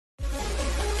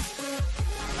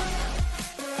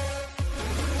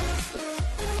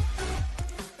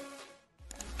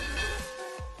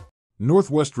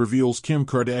North West reveals Kim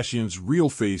Kardashian's real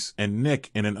face and neck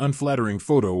in an unflattering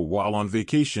photo while on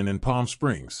vacation in Palm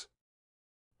Springs.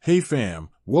 Hey fam,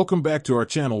 welcome back to our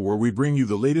channel where we bring you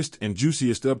the latest and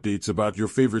juiciest updates about your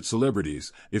favorite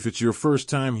celebrities. If it's your first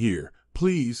time here,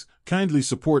 please kindly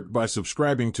support by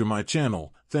subscribing to my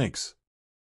channel. Thanks.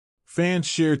 Fans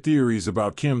shared theories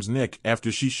about Kim's neck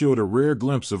after she showed a rare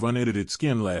glimpse of unedited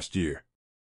skin last year.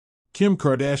 Kim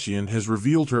Kardashian has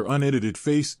revealed her unedited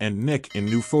face and neck in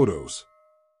new photos.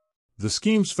 The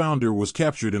scheme's founder was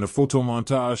captured in a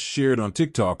photomontage shared on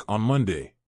TikTok on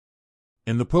Monday.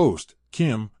 In the post,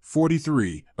 Kim,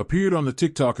 43, appeared on the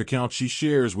TikTok account she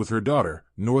shares with her daughter,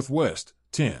 North West,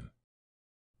 10.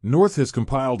 North has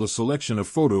compiled a selection of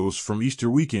photos from Easter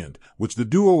weekend, which the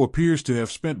duo appears to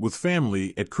have spent with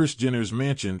family at Kris Jenner's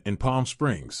mansion in Palm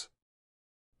Springs.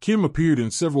 Kim appeared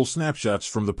in several snapshots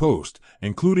from the post,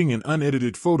 including an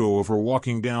unedited photo of her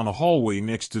walking down a hallway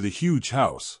next to the huge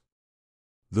house.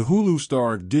 The Hulu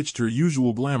star ditched her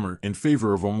usual glamour in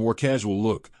favor of a more casual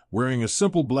look, wearing a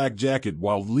simple black jacket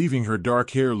while leaving her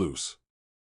dark hair loose.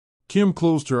 Kim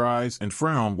closed her eyes and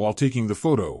frowned while taking the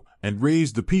photo, and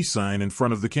raised the peace sign in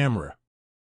front of the camera.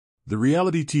 The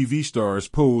reality TV star's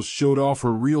pose showed off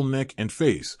her real neck and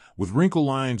face, with wrinkle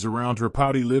lines around her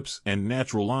pouty lips and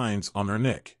natural lines on her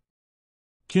neck.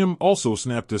 Kim also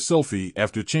snapped a selfie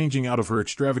after changing out of her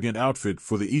extravagant outfit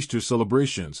for the Easter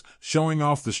celebrations, showing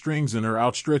off the strings in her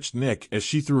outstretched neck as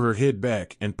she threw her head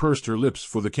back and pursed her lips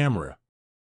for the camera.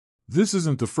 This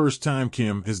isn't the first time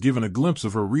Kim has given a glimpse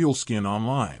of her real skin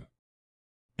online.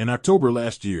 In October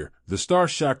last year, the star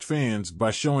shocked fans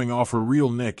by showing off her real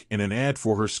neck in an ad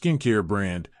for her skincare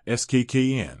brand,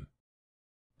 SKKN.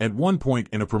 At one point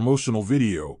in a promotional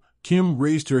video, Kim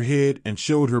raised her head and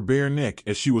showed her bare neck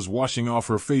as she was washing off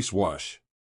her face wash.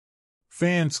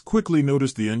 Fans quickly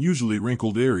noticed the unusually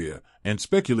wrinkled area and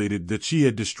speculated that she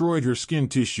had destroyed her skin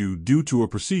tissue due to a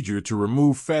procedure to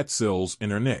remove fat cells in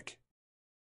her neck.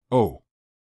 Oh,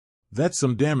 that's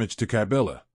some damage to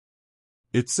Kybella.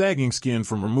 It's sagging skin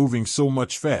from removing so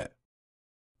much fat.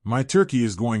 My turkey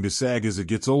is going to sag as it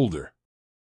gets older.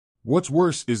 What's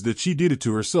worse is that she did it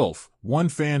to herself, one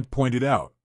fan pointed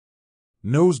out.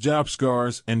 Nose job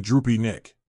scars and droopy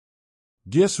neck.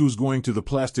 Guess who's going to the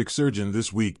plastic surgeon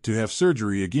this week to have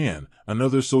surgery again,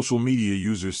 another social media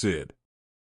user said.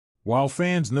 While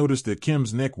fans noticed that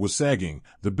Kim's neck was sagging,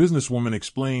 the businesswoman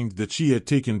explained that she had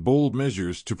taken bold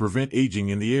measures to prevent aging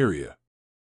in the area.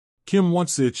 Kim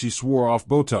once said she swore off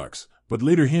Botox, but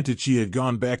later hinted she had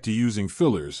gone back to using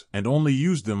fillers and only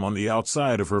used them on the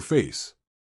outside of her face.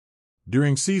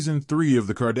 During season 3 of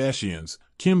The Kardashians,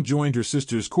 Kim joined her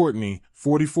sisters Kourtney,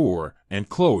 44, and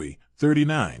Khloe,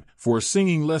 39, for a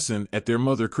singing lesson at their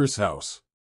mother Kris' house.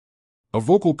 A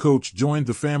vocal coach joined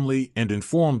the family and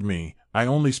informed me, "I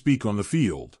only speak on the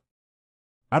field.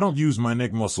 I don't use my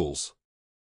neck muscles.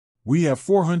 We have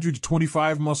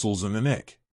 425 muscles in the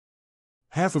neck.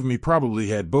 Half of me probably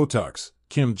had Botox,"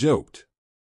 Kim joked.